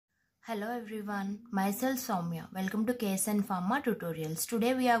Hello everyone, myself Soumya. Welcome to K.S.N Pharma tutorials.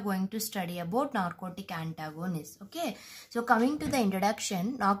 Today we are going to study about narcotic antagonists. Okay, so coming to the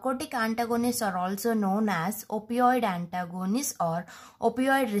introduction, narcotic antagonists are also known as opioid antagonists or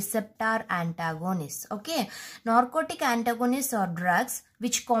opioid receptor antagonists. Okay, narcotic antagonists are drugs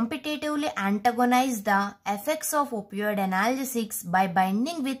which competitively antagonize the effects of opioid analgesics by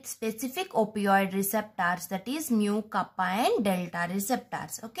binding with specific opioid receptors, that is mu, kappa and delta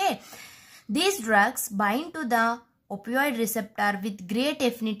receptors. Okay, these drugs bind to the opioid receptor with great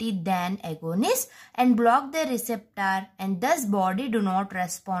affinity than agonists and block the receptor, and thus body do not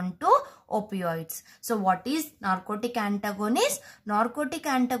respond to opioids. So what is narcotic antagonists? Narcotic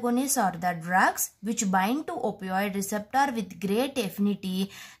antagonists are the drugs which bind to opioid receptor with great affinity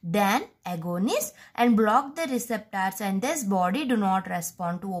than agonists and block the receptors, and thus body do not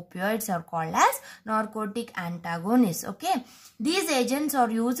respond to opioids are called as narcotic antagonists. Okay, these agents are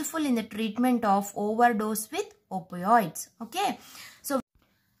useful in the treatment of overdose with opioids. Okay, so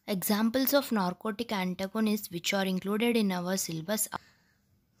examples of narcotic antagonists which are included in our syllabus are: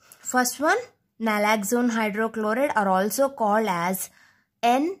 first one, Naloxone Hydrochloride, are also called as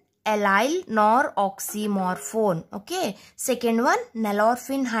N-allyl nor-oxymorphone. Okay, second one,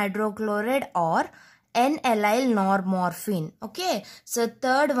 Nalorphine Hydrochloride or N-allyl nor-morphine. Okay, so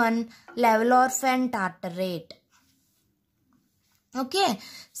third one, Nalorphine tartarate. Okay,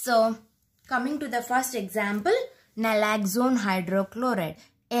 so coming to the first example, Naloxone Hydrochloride.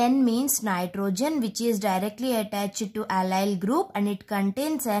 N means nitrogen, which is directly attached to allyl group, and it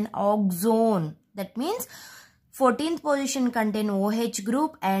contains an oxone. That means 14th position contains OH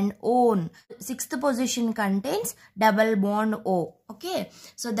group and one. 6th position contains double bond O. Okay,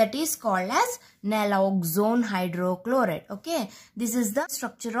 so that is called as Naloxone Hydrochloride. Okay, this is the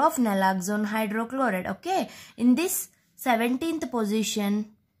structure of Naloxone Hydrochloride. Okay, in this 17th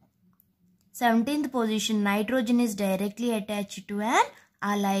position nitrogen is directly attached to an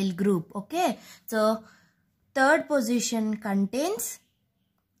allyl group. Okay, so third position contains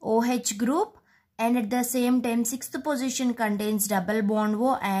OH group, and at the same time 6th position contains double bond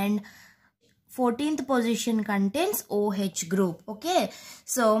O, and 14th position contains OH group. Okay,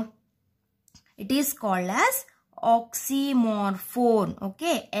 so it is called as oxymorphone.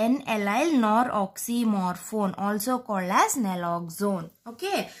 Okay, N-allyl nor-oxymorphone, also called as naloxone.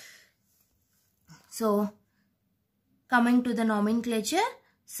 Okay, so coming to the nomenclature,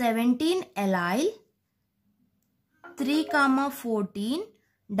 17-allyl 3,14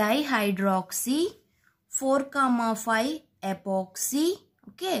 dihydroxy 4,5 epoxy.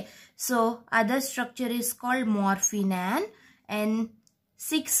 Okay, so other structure is called morphinan and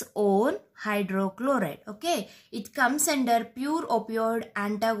 6-one hydrochloride. Okay, it comes under pure opioid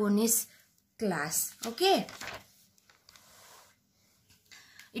antagonist class. Okay,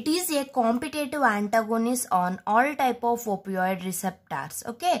 it is a competitive antagonist on all type of opioid receptors.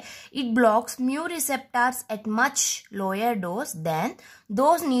 Okay, it blocks mu receptors at much lower dose than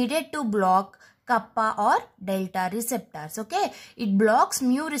those needed to block kappa or delta receptors. Okay, it blocks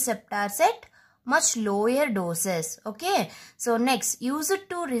mu receptors at much lower doses. Okay, so next, use it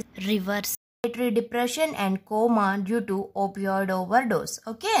to reverse respiratory depression and coma due to opioid overdose.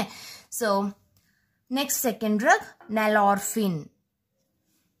 Okay, so next, second drug, Nalorphine.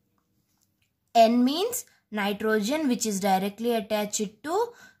 N means nitrogen, which is directly attached to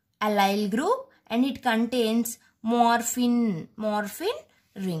allyl group, and it contains morphine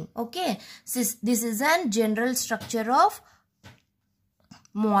ring. Okay, so this is a general structure of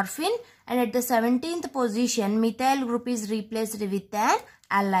morphine, and at the 17th position methyl group is replaced with an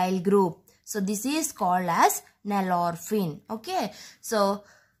allyl group. So this is called as Nalorphine. Okay, so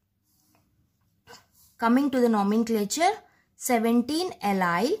coming to the nomenclature,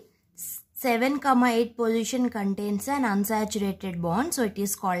 17-allyl 7,8 position contains an unsaturated bond, so it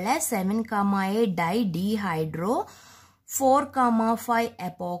is called as 7,8 dihydro 4,5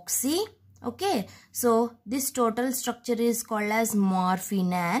 epoxy. Okay, so this total structure is called as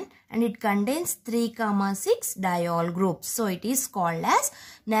morphinan, and it contains 3,6 diol groups, so it is called as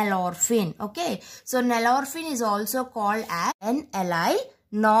Nalorphine. Okay, so Nalorphine is also called as N-allyl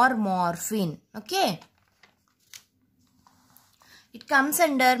nor-morphine. Okay, it comes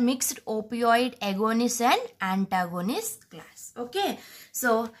under mixed opioid agonist and antagonist class. Okay,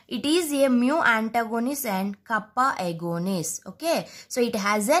 so it is a mu antagonist and kappa agonist. Okay, so it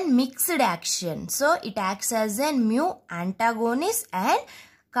has a mixed action. So it acts as a mu antagonist and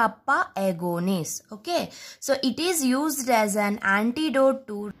kappa agonist. Okay, so it is used as an antidote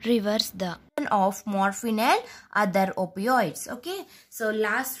to reverse the action of morphine and other opioids. Okay, so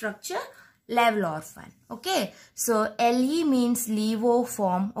last structure, Nalorphine. Okay, so Le means levo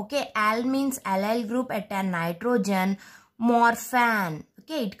form. Okay, Al means allyl group at a nitrogen. Morphan.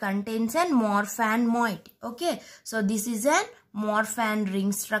 Okay, it contains a morphan moiety. Okay, so this is a morphan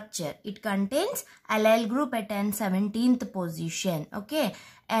ring structure. It contains allyl group at an 17th position. Okay,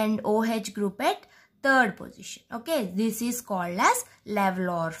 and OH group at 3rd position. Okay, this is called as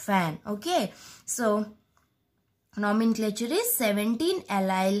Nalorphine. Okay, so nomenclature is 17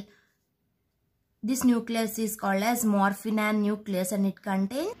 allyl. This nucleus is called as morphinan nucleus and it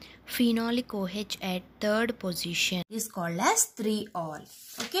contains phenolic OH at 3rd position. It is called as 3-ol.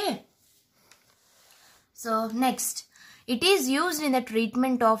 Okay. So next, it is used in the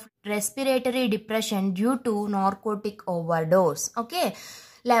treatment of respiratory depression due to narcotic overdose. Okay.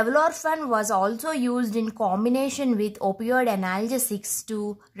 Nalorphine was also used in combination with opioid analgesics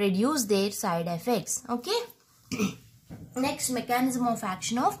to reduce their side effects. Okay. Next, mechanism of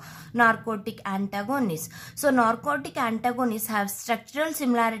action of narcotic antagonists. So, narcotic antagonists have structural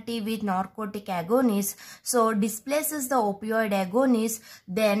similarity with narcotic agonists. So, displaces the opioid agonist,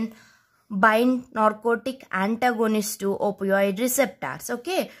 then bind narcotic antagonists to opioid receptors.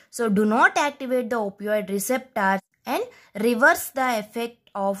 Okay, so do not activate the opioid receptors and reverse the effect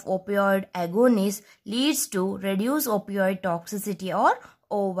of opioid agonist leads to reduce opioid toxicity or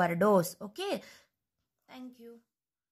overdose. Okay, thank you.